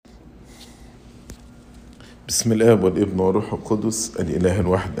بسم الآب والابن والروح القدس الإله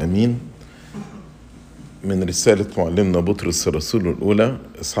الواحد أمين. من رسالة معلمنا بطرس الرسول الأولى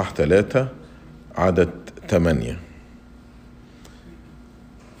إصحاح 3 عدد 8.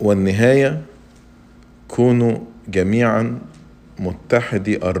 والنهاية كونوا جميعا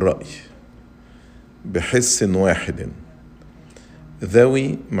متحدي الرأي بحس واحد،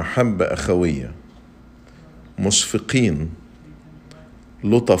 ذوي محبة أخوية، مشفقين،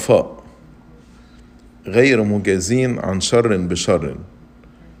 لطفاء، غير مجازين عن شر بشر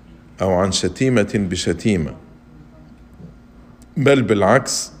أو عن شتيمة بشتيمة، بل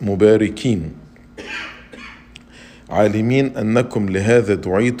بالعكس مباركين، عالمين أنكم لهذا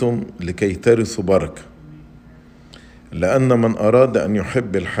دعيتم لكي ترثوا بركة. لأن من أراد أن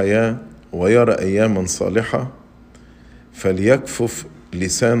يحب الحياة ويرى أياما صالحة فليكفف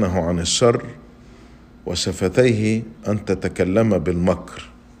لسانه عن الشر وشفتيه أن تتكلم بالمكر،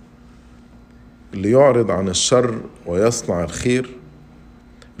 ليعرض عن الشر ويصنع الخير،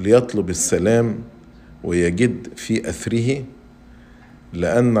 ليطلب السلام ويجد في أثره،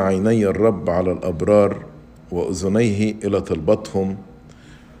 لأن عيني الرب على الأبرار وأذنيه إلى طلبتهم،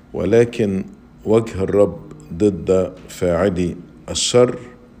 ولكن وجه الرب ضد فاعلي الشر.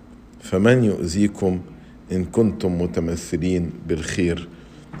 فمن يؤذيكم إن كنتم متمثلين بالخير؟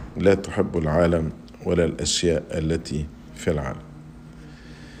 لا تحب العالم ولا الأشياء التي في العالم.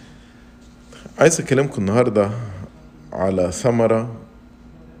 عايز أكلمكم النهاردة على ثمرة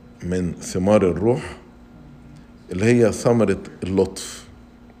من ثمار الروح اللي هي ثمرة اللطف،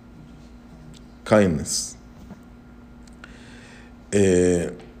 kindness.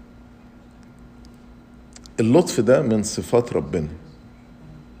 اللطف ده من صفات ربنا.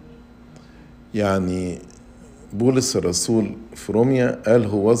 يعني بولس الرسول في روميا قال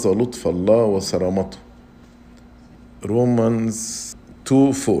هوذا لطف الله وصرامته، رومانز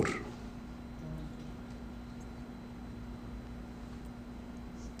 2:4.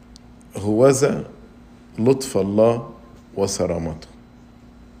 هوذا لطف الله وصرامته.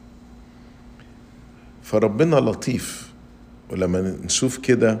 فربنا لطيف، ولما نشوف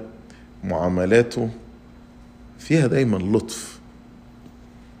كده معاملاته فيها دايما لطف.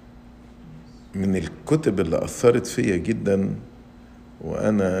 من الكتب اللي أثرت فيا جدا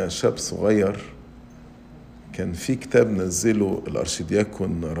وأنا شاب صغير كان في كتاب نزله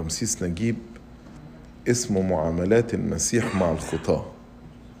الأرشدياكون رمسيس نجيب اسمه معاملات المسيح مع الخطاة،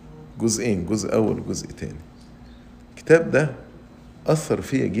 جزئين، جزء أول وجزء تاني. الكتاب ده أثر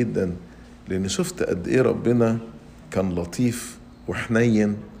فيا جدا لأن شفت قد إيه ربنا كان لطيف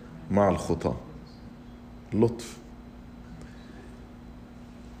وحنين مع الخطاة. لطف.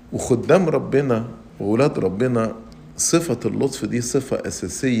 وخدام ربنا وولاد ربنا صفة اللطف دي صفة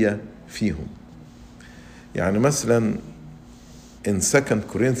أساسية فيهم. يعني مثلا in 2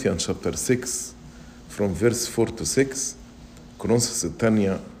 Corinthians chapter 6 from verse 4 to 6، كورنثوس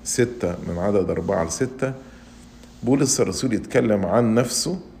الثانية 6 من عدد 4 ل6، بولس الرسول يتكلم عن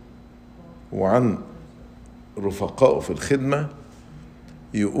نفسه وعن رفقائه في الخدمة.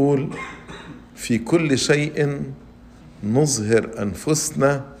 يقول في كل شيء نظهر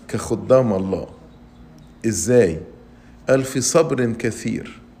أنفسنا كخدام الله. إزاي؟ قال في صبر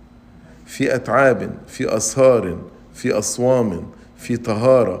كثير، في أتعاب، في أسهار، في أصوام، في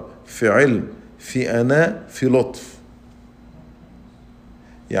طهارة، في علم، في أناء، في لطف.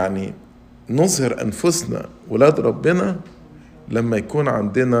 يعني نظهر أنفسنا ولاد ربنا لما يكون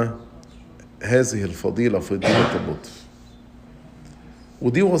عندنا هذه الفضيلة، فضيلة اللطف.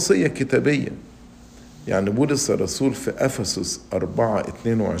 ودي وصية كتابية. يعني بولس الرسول في أفسس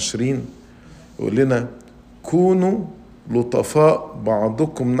 4:22 يقول لنا كونوا لطفاء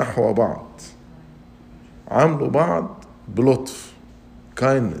بعضكم نحو بعض، عاملوا بعض بلطف،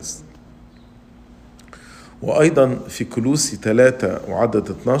 kindness. وأيضا في كولوسي 3 وعدد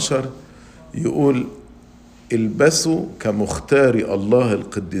 12 يقول البسوا كمختار الله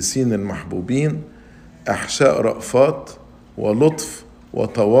القديسين المحبوبين أحشاء رأفات ولطف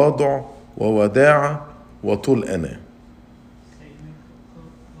وتواضع ووداعة وطول أناة.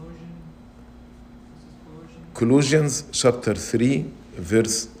 Colossians chapter 3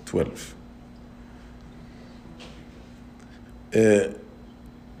 verse 12.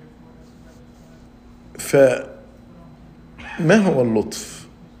 فما هو اللطف؟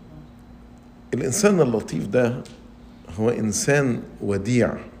 الإنسان اللطيف ده هو إنسان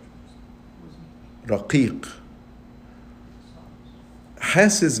وديع، رقيق،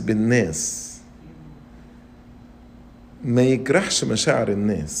 حاسس بالناس، ما يجرحش مشاعر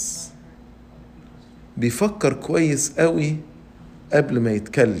الناس، بيفكر كويس قوي قبل ما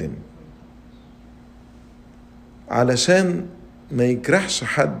يتكلم علشان ما يجرحش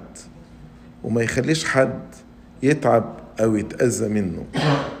حد وما يخليش حد يتعب أو يتأذى منه.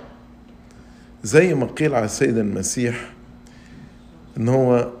 زي ما قيل على السيد المسيح إن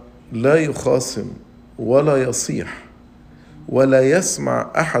هو لا يخاصم ولا يصيح ولا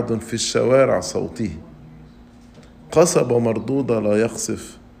يسمع أحد في الشوارع صوته، قصبة مردودة لا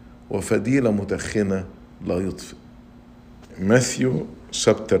يقصف وفديلة متخنة لا يطفئ. Matthew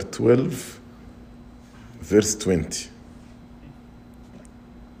chapter 12 verse 20.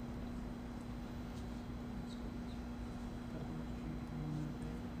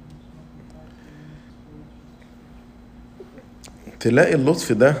 تلاقي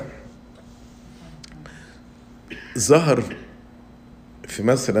اللطف ده ظهر في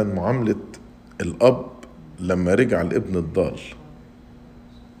مثلا معاملة الأب لما رجع الابن الضال،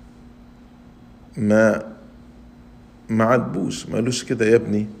 ما عاتبوش، ما قالوش كده يا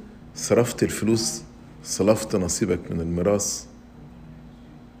ابني صرفت الفلوس، صرفت نصيبك من الميراث،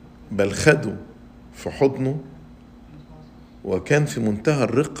 بل خده في حضنه وكان في منتهى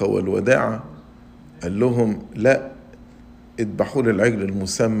الرقة والوداعة. قال لهم لا، اذبحوا له العجل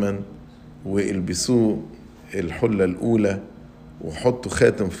المسمن والبسوه الحلة الأولى وحطوا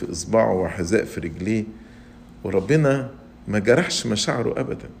خاتم في إصبعه وحذاء في رجليه. وربنا ما جرحش مشاعره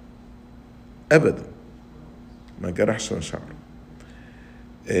أبدا أبدا، ما جرحش مشاعره.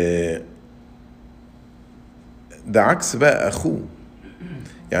 ده عكس بقى أخوه.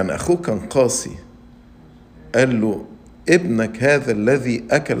 يعني أخوه كان قاسي، قال له ابنك هذا الذي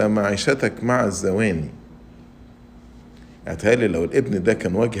أكل معيشتك مع الزواني. أتهيألي لو الابن ده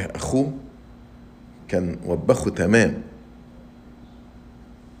كان واجه أخوه كان وبخه تمام.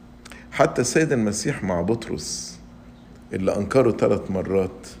 حتى السيد المسيح مع بطرس اللي أنكره 3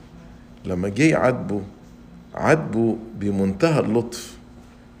 مرات، لما جه عاتبه بمنتهى اللطف،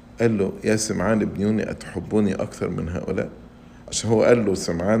 قال له يا سمعان ابن يوني أتحبني أكثر من هؤلاء؟ عشان هو قال له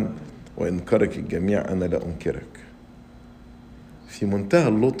سمعان وإنكرك الجميع أنا لا أنكرك. في منتهى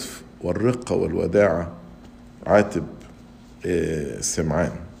اللطف والرقة والوداعة عاتب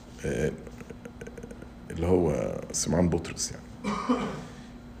سمعان، اللي هو سمعان بطرس يعني.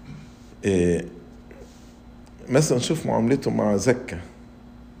 مثلا شوف معاملته مع زكا.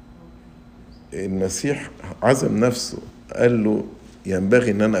 المسيح عزم نفسه، قال له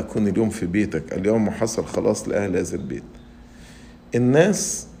ينبغي ان انا اكون اليوم في بيتك، اليوم حصل خلاص لاهل هذا البيت.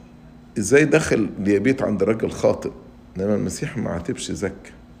 الناس ازاي دخل لبيت عند راجل خاطئ، انما المسيح ما عاتبش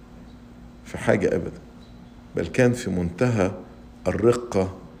زكا في حاجة ابدا، بل كان في منتهى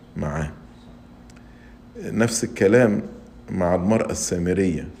الرقة معاه. نفس الكلام مع المرأة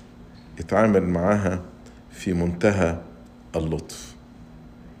السامرية، اتعامل معاها في منتهى اللطف.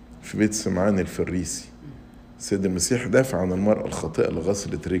 في بيت سمعان الفريسي سيد المسيح دافع عن المرأة الخاطئة اللي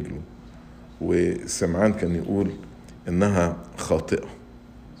غسلت رجله، وسمعان كان يقول إنها خاطئة.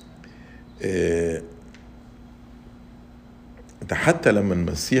 ده حتى لما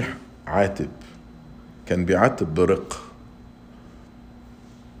المسيح عاتب كان بيعاتب برقة.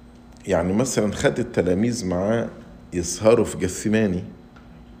 يعني مثلا خد التلاميذ معاه يسهروا في جثماني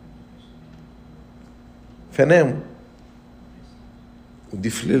فناموا، ودي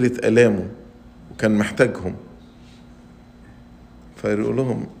في ليلة آلامه وكان محتاجهم، فيقول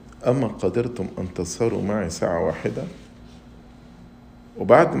لهم أما قدرتم أن تسهروا معي ساعة واحدة؟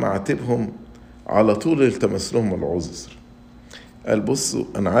 وبعد ما عاتبهم على طول التمس لهم العذر، قال بصوا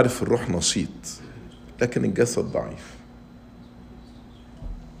أنا عارف الروح نشيط لكن الجسد ضعيف.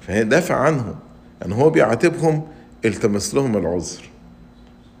 فهي دافع عنهم، يعني هو بيعاتبهم التمس لهم العذر،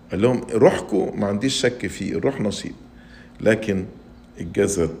 قال لهم روحكم ما عنديش شك فيه، الروح نشيط لكن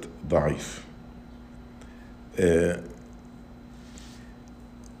الجسد ضعيف.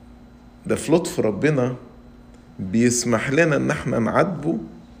 ده في لطف ربنا بيسمح لنا ان احنا نعاتبه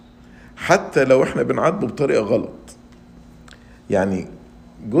حتى لو احنا بنعاتبه بطريقة غلط. يعني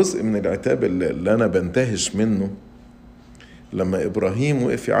جزء من العتاب اللي انا بنتهش منه لما ابراهيم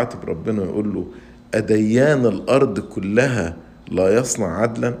وقف يعاتب ربنا ويقول له أديان الارض كلها لا يصنع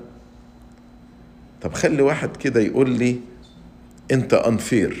عدلا. طب خلي واحد كده يقول لي انت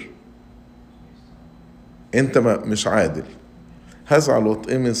انفير، انت مش عادل، هزعل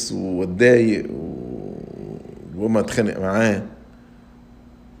واتقمص واتضايق وما اتخانق معاه.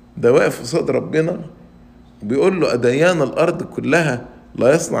 ده واقف قصاد ربنا وبيقول له أديان الأرض كلها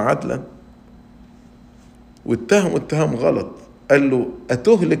لا يصنع عدلا، واتهم اتهام غلط، قال له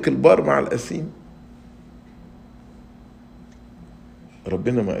أتهلك البار مع الأثيم.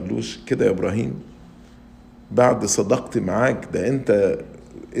 ربنا ما قالوش كده يا إبراهيم بعد صداقتي معاك، ده أنت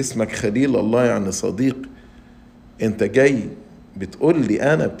اسمك خليل الله يعني صديق، أنت جاي بتقول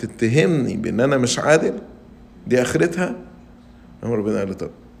لي أنا بتتهمني بأن أنا مش عادل؟ دي آخرتها. ربنا قال له طب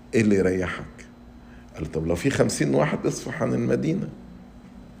ايه اللي يريحك؟ قال طب لو في 50 واحد اصفح عن المدينة.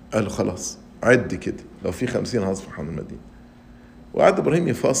 قال خلاص عد كده، لو في 50 هصفح عن المدينة. وقعد ابراهيم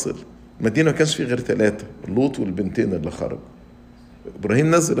يفاصل. المدينة ما كانش فيه غير 3، لوط والبنتين اللي خرجوا.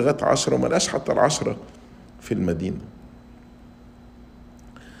 ابراهيم نزل لغاية 10 وما لقاش حتى 10 في المدينة.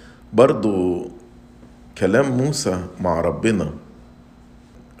 برضو كلام موسى مع ربنا،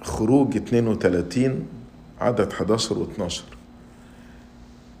 خروج 32 عدد 11 و12،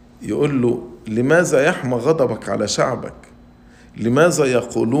 يقول له لماذا يحمى غضبك على شعبك؟ لماذا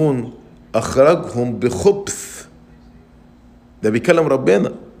يقولون أخرجهم بخبث؟ ده بيكلم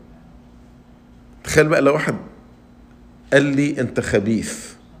ربنا. تخيل بقى لو واحد قال لي أنت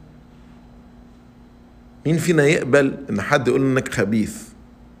خبيث، مين فينا يقبل إن حد يقول إنك خبيث؟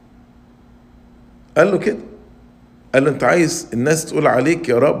 قال له كده، قال له أنت عايز الناس تقول عليك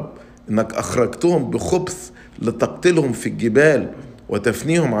يا رب إنك أخرجتهم بخبث لتقتلهم في الجبال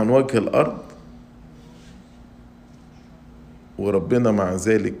وتفنيهم عن وجه الأرض؟ وربنا مع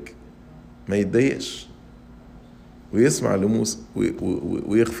ذلك ما يتضايقش ويسمع لموسى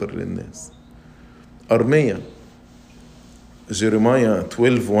ويغفر للناس. أرميا جيرمايا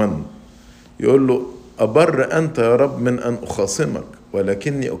 12:1 يقول له أبر أنت يا رب من أن أخاصمك،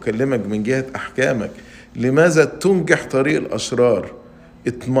 ولكني أكلمك من جهة أحكامك. لماذا تنجح طريق الأشرار؟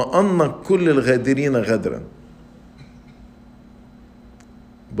 اطمأن كل الغادرين غدرا.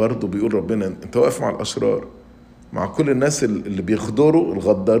 برضو بيقول ربنا أنت واقف مع الأشرار، مع كل الناس اللي بيخدروا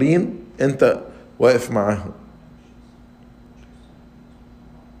الغدارين، أنت واقف معاهم.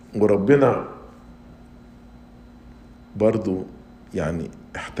 وربنا برضو يعني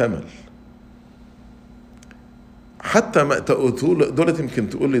احتمل. حتى ما دولت يمكن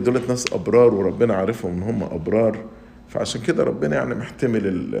تقول لي دولت ناس أبرار وربنا عارفهم إن هم أبرار، فعشان كده ربنا يعني محتمل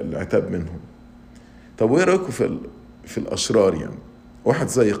العتاب منهم. طب وإيه رأيكم في الأشرار؟ يعني واحد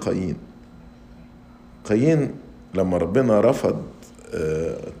زي قايين لما ربنا رفض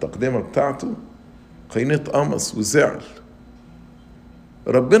التقدمة بتاعته، قايين اتقمص وزعل.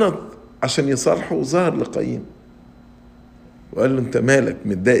 ربنا عشان يصالحه ظهر لقايين وقال له انت مالك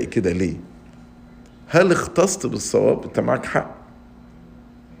متضايق كده ليه؟ هل اختصت بالصواب؟ انت معاك حق.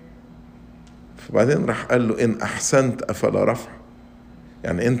 فبعدين راح قال له ان احسنت افلا رفع.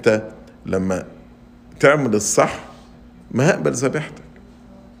 يعني انت لما تعمل الصح ما هقبل ذبيحتك.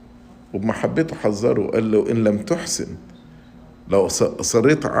 وبمحبته حذره وقال له ان لم تحسن، لو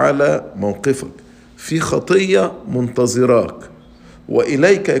اصريت على موقفك في خطية منتظراك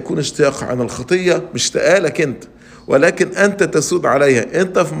وإليك يكون اشتياق عن الخطية، مشتاقة لك أنت، ولكن أنت تسود عليها،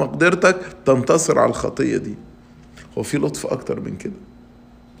 أنت في مقدرتك تنتصر على الخطية دي. هو في لطف أكتر من كده؟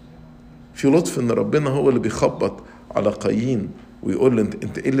 في لطف إن ربنا هو اللي بيخبط على قايين ويقول له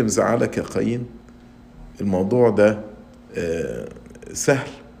أنت إيه اللي مزعلك يا قايين؟ الموضوع ده سهل،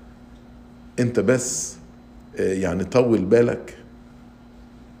 أنت بس يعني طول بالك.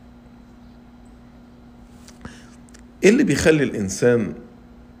 ايه اللي بيخلي الانسان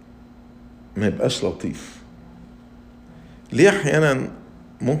ما يبقاش لطيف؟ ليه احيانا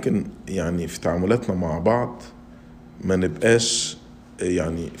ممكن يعني في تعاملاتنا مع بعض ما نبقاش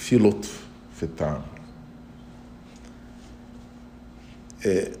يعني في لطف في التعامل؟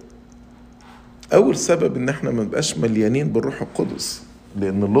 اول سبب ان احنا ما نبقاش مليانين بالروح القدس،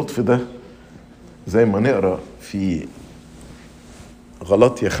 لان اللطف ده زي ما نقرأ في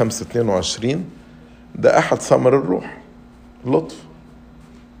غلاطيا 5:22 ده أحد ثمر الروح، لطف.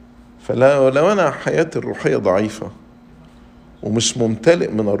 فلو أنا حياتي الروحية ضعيفة ومش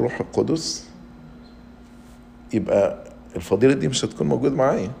ممتلئ من الروح القدس، يبقى الفضيلة دي مش هتكون موجود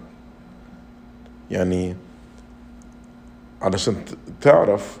معايا. يعني علشان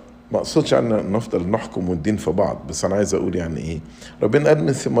تعرف، ما أقصدش أن نفضل نحكم والدين في بعض، بس أنا عايز أقول يعني إيه. ربنا قال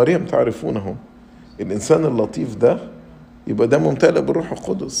من ثمارهم تعرفونهم. الإنسان اللطيف ده يبقى ده ممتلئ بالروح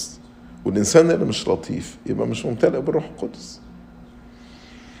القدس، والإنسان اللي مش لطيف يبقى مش ممتلئ بالروح القدس.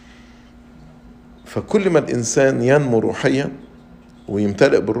 فكل ما الإنسان ينمو روحيا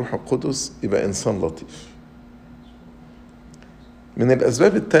ويمتلئ بالروح القدس يبقى إنسان لطيف. من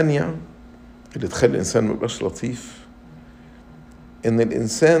الأسباب التانية اللي تخلي الإنسان ما يبقاش لطيف إن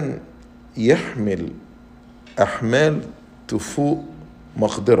الإنسان يحمل أحمال تفوق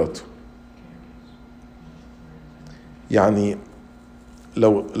مقدرته. يعني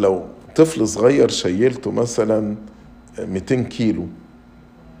لو طفل صغير شيلته مثلا 200 كيلو،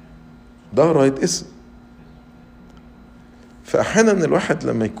 ظهره هيتقسم. فأحيانا الواحد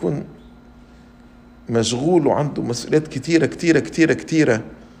لما يكون مشغول وعنده مسؤوليات كتيرة كتيرة كتيرة كتيرة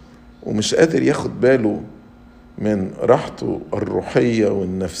ومش قادر ياخد باله من راحته الروحية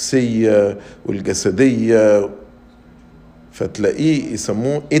والنفسية والجسدية، فتلاقيه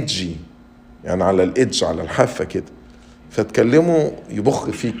يسموه إدجي، يعني على الإدج، على الحافة كده، فتكلمه يبخ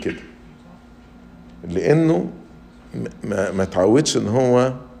فيك كده، لأنه ما تعودش إن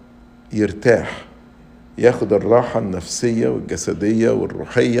هو يرتاح، ياخد الراحة النفسية والجسدية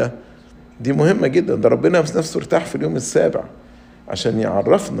والروحية. دي مهمة جدا. ده ربنا نفسه ارتاح في اليوم السابع عشان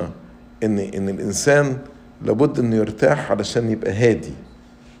يعرفنا إن الإنسان لابد إنه يرتاح علشان يبقى هادي.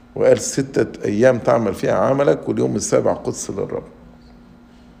 وقال 6 أيام تعمل فيها عملك واليوم السابع قدس للرب.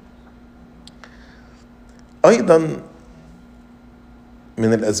 أيضا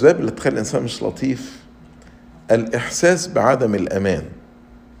من الأسباب اللي تخلي الإنسان مش لطيف الإحساس بعدم الأمان.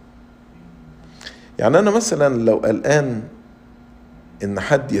 يعني أنا مثلا لو قلقان إن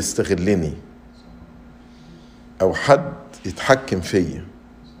حد يستغلني أو حد يتحكم فيا،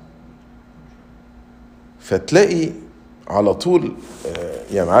 فتلاقي على طول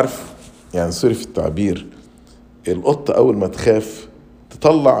يعني عارف، يعني سوري في التعبير، القطة أول ما تخاف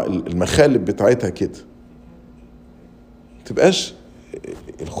تطلع المخالب بتاعتها كده، تبقاش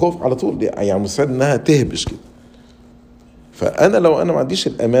الخوف على طول يعني مستعد إنها تهبش كده. فأنا لو أنا ما عنديش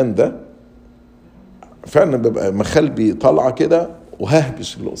الأمان ده فعلا ببقى مخالبي طالعة كده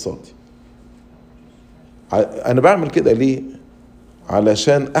وههبش اللي قصادي. أنا بعمل كده ليه؟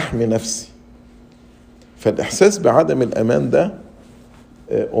 علشان أحمي نفسي. فالإحساس بعدم الأمان ده،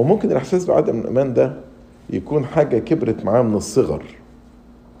 وممكن الإحساس بعدم الأمان ده يكون حاجة كبرت معاه من الصغر.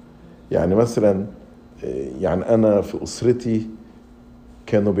 يعني مثلا يعني أنا في أسرتي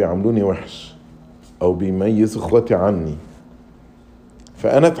كانوا بيعاملوني وحش أو بيميزوا إخواتي عني،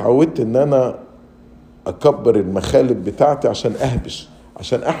 فأنا اتعودت إن أنا أكبر المخالب بتاعتي عشان أهبش،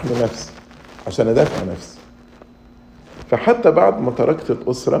 عشان أحمي نفسي، عشان أدافع نفسي. فحتى بعد ما تركت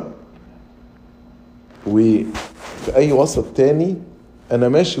الأسرة وفي أي وسط تاني أنا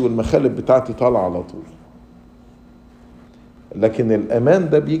ماشي والمخالب بتاعتي طالعة على طول. لكن الأمان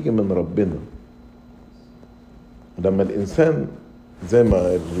ده بيجي من ربنا. لما الإنسان زي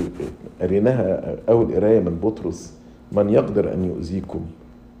ما قريناها أول قراية من بطرس، من يقدر أن يؤذيكم،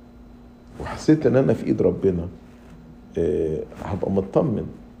 وحسيت أن أنا في إيد ربنا، هبقى مطمن،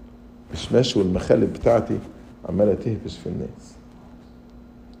 مش ماشي والمخالب بتاعتي عمالة تهبش في الناس.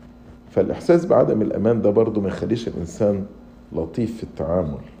 فالإحساس بعدم الأمان ده برضو ما يخليش الإنسان لطيف في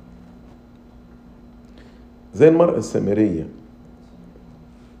التعامل. زي المرأة السامرية،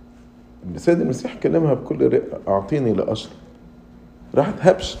 السيد المسيح كلمها بكل رقة، أعطيني لأشرب، راحت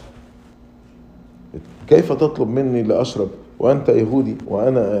هبش، كيف تطلب مني لأشرب وأنت يهودي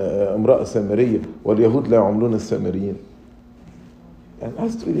وأنا امرأة سامرية واليهود لا يعاملون السامريين؟ يعني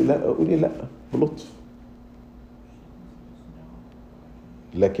عايز تقولي لا، قولي لا بلطف.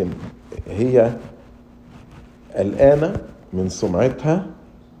 لكن هي قلقانة من سمعتها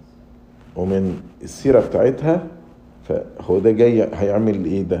ومن السيرة بتاعتها، فهو ده جاي هيعمل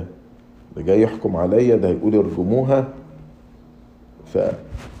ايه؟ ده جاي يحكم عليا، ده هيقول ارجموها.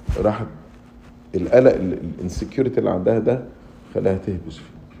 فراحت القلق الانسكيورتي اللي عندها ده خلاها تهبش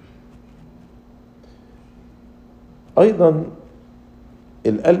فيه. ايضا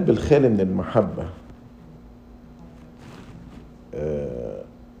القلب الخالي من المحبة.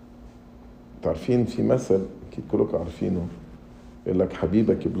 تعرفين في مثل اكيد كلكم عارفينه، يقول لك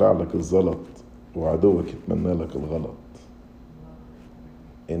حبيبك يبلع لك الزلط وعدوك يتمنى لك الغلط.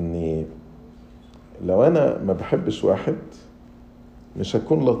 اني لو انا ما بحبش واحد مش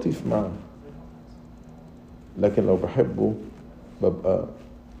هكون لطيف معه، لكن لو بحبه ببقى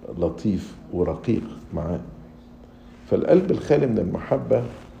لطيف ورقيق معاه. فالقلب الخالي من المحبة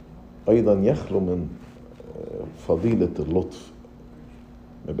ايضا يخلو من فضيلة اللطف،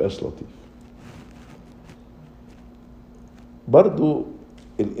 ما بقاش لطيف. برضو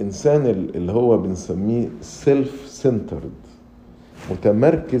الإنسان اللي هو بنسميه سيلف سنترد،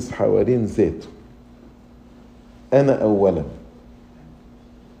 متمركز حوالين ذاته، أنا أولا.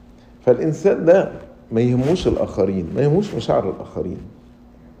 فالإنسان ده ما يهموش الآخرين، ما يهموش مشاعر الآخرين،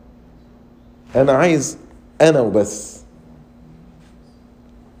 أنا عايز أنا وبس.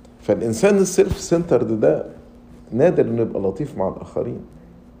 فالإنسان السيلف سنترد ده نادر إنه يبقى لطيف مع الآخرين.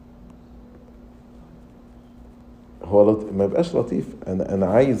 هو ما يبقاش لطيف، أنا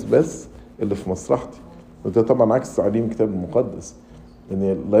عايز بس اللي في مصلحتي. وده طبعا عكس تعليم الكتاب المقدس،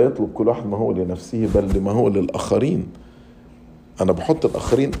 إن لا يطلب كل واحد ما هو لنفسه بل لما هو للآخرين. أنا بحط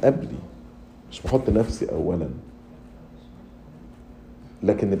الآخرين قبلي، مش بحط نفسي أولا.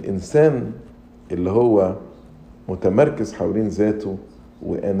 لكن الإنسان اللي هو متمركز حوالين ذاته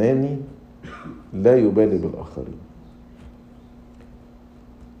وأناني لا يبالي بالآخرين.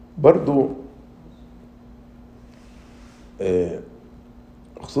 برضو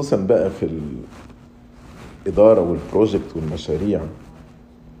خصوصا بقى في الإدارة والبروجكت والمشاريع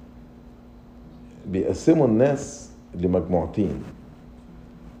بيقسموا الناس لمجموعتين.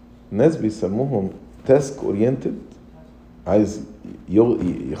 ناس بيسموهم تاسك اورينتد، عايز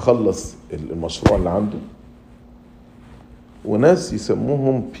يخلص المشروع اللي عنده، وناس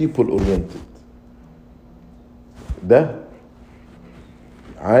يسموهم people oriented، ده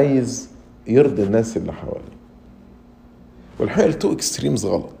عايز يرضي الناس اللي حواليه. والحقيقة التو اكستريمز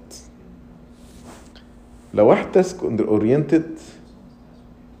غلط. لو واحد تاسك اورينتد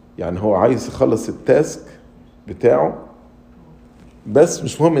يعني هو عايز يخلص التاسك بتاعه بس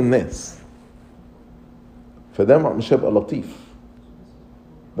مش مهم الناس، فده مش هيبقى لطيف.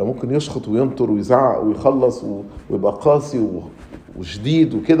 ده ممكن يشخط وينطر ويزعق ويخلص ويبقى قاسي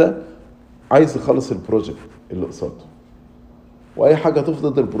وشديد وكده، عايز يخلص البروجكت اللي قصاده، واي حاجة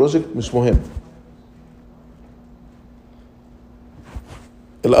تفضل البروجكت مش مهم.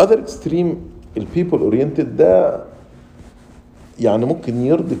 الأذر اكستريم البيبل اورينتد ده يعني ممكن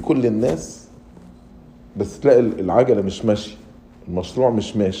يرضي كل الناس بس تلاقي العجلة مش ماشية، المشروع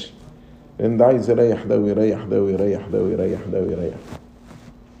مش ماشي، لأن ده عايز يريح ده ويريح ده ويريح ده ويريح ده ويريح.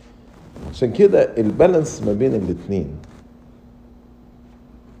 عشان كده البالانس ما بين الاتنين،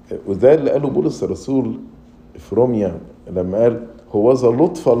 وده اللي قاله بولس الرسول في روميا لما قال هوذا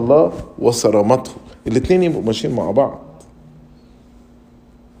لطف الله وصرامته، الاتنين يبقوا ماشيين مع بعض.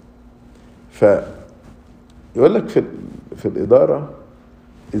 فيقول لك في الإدارة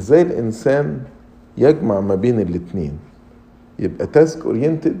ازاي الإنسان يجمع ما بين الاتنين، يبقى تاسك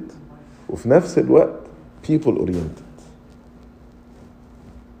اورينتد وفي نفس الوقت people oriented.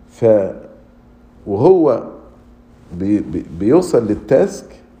 وهو بيوصل للتاسك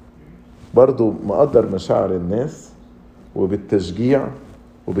برضو مقدر مشاعر الناس، وبالتشجيع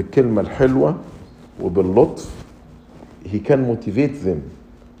وبالكلمة الحلوة وباللطف he can motivate them،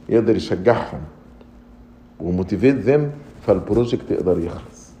 يقدر يشجعهم وموتيفيت them، فالبروجكت يقدر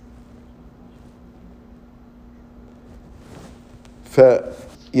يخلص.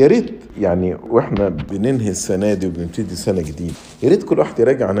 فياريت يعني واحنا بننهي السنة دي وبنبتدي سنة جديدة، ياريت كل واحد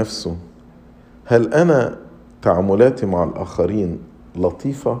يراجع نفسه، هل أنا تعاملاتي مع الآخرين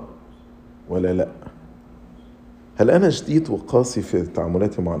لطيفة ولا لا؟ هل أنا شديد وقاسي في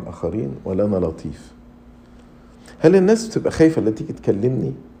تعاملاتي مع الآخرين ولا أنا لطيف؟ هل الناس بتبقى خايفة اللي تيجي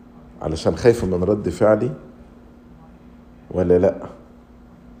تكلمني علشان خايفة من رد فعلي ولا لا؟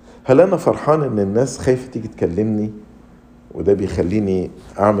 هل أنا فرحان إن الناس خايفة تيجي تكلمني وده بيخليني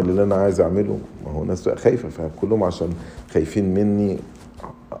أعمل اللي أنا عايز أعمله؟ ما هو الناس بقى خايفة، فكلهم عشان خايفين مني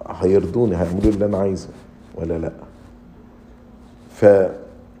هيرضوني، هيعملوا اللي أنا عايزه ولا لا؟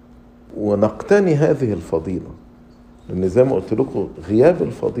 ونقتني هذه الفضيلة، لأن زي ما قلت لكم غياب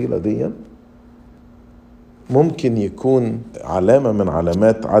الفضيلة دي ممكن يكون علامة من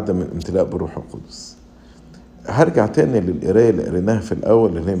علامات عدم الامتلاء بروح القدس. هرجع تاني للقراية اللي قريناها في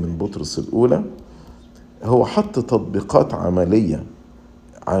الأول اللي هي من بطرس الأولى. هو حط تطبيقات عملية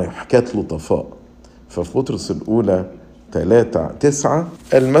عن حكاية لطفاء، ففي بطرس الأولى 3:9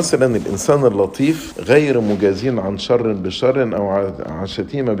 قال مثلا الإنسان اللطيف غير مجازين عن شر بشر أو عن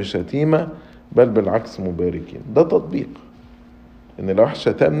شتيمة بشتيمة، بل بالعكس مباركين. ده تطبيق إن لو واحد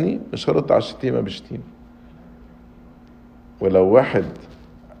شتمني مش هرد على الشتيمة بشتيمة، ولو واحد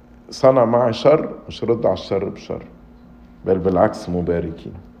صنع معي شر مش هرد على الشر بشر، بل بالعكس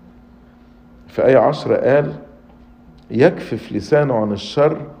مباركين. في آية 10 قال يكفف لسانه عن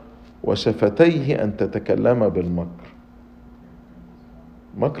الشر وشفتيه أن تتكلم بالمكر.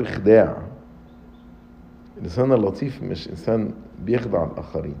 مكر خداع. الإنسان اللطيف مش إنسان بيخدع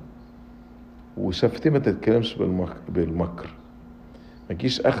الآخرين، وشفتيه ما تتكلمش بالمكر. ما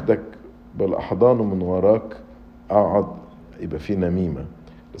جيش أخدك بالأحضان ومن وراك أقعد يبقى فيه نميمة.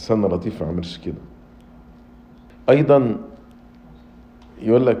 الإنسان اللطيف ما يعملش كده. أيضا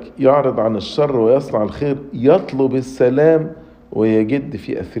يقول لك يعرض عن الشر ويصنع الخير، يطلب السلام ويجد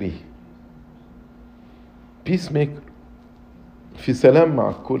في أثره. بيس ميكر، في سلام مع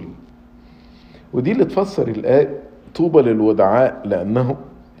الكل. ودي اللي تفسر الآية طوبى للودعاء لأنهم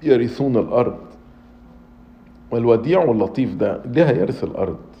يرثون الأرض. والوديع واللطيف ده هيرث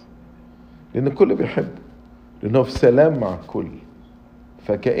الأرض، لأن الكل بيحبه، لأنه في سلام مع الكل،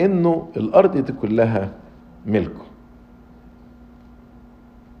 فكأنه الأرض دي كلها ملكه.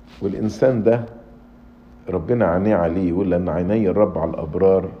 والإنسان ده ربنا عينيه عليه، يقول لأن عيني الرب على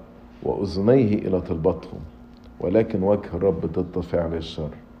الأبرار وأذنيه إلى طلبتهم، ولكن وجه الرب ضد فعل الشر،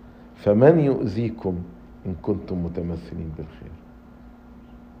 فمن يؤذيكم إن كنتم متمثلين بالخير.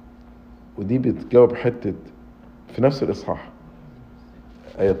 ودي بتجاوب حتة في نفس الإصحاح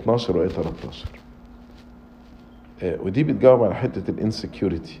آية 12 وآية 13. ودي بتجاوب على حتة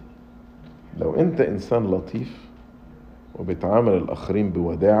الانسكيورتي، لو انت انسان لطيف وبتعامل الاخرين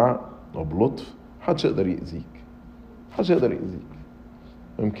بوداعة وبلطف، محدش يقدر يأذيك، محدش يقدر يأذيك.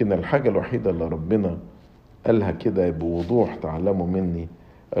 يمكن الحاجة الوحيدة اللي ربنا قالها كده بوضوح، تعلموا مني،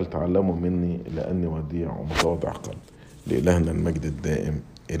 قال تعلموا مني لأني وديع ومتواضع قلب. لإلهنا المجد الدائم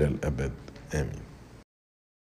إلى الأبد، آمين.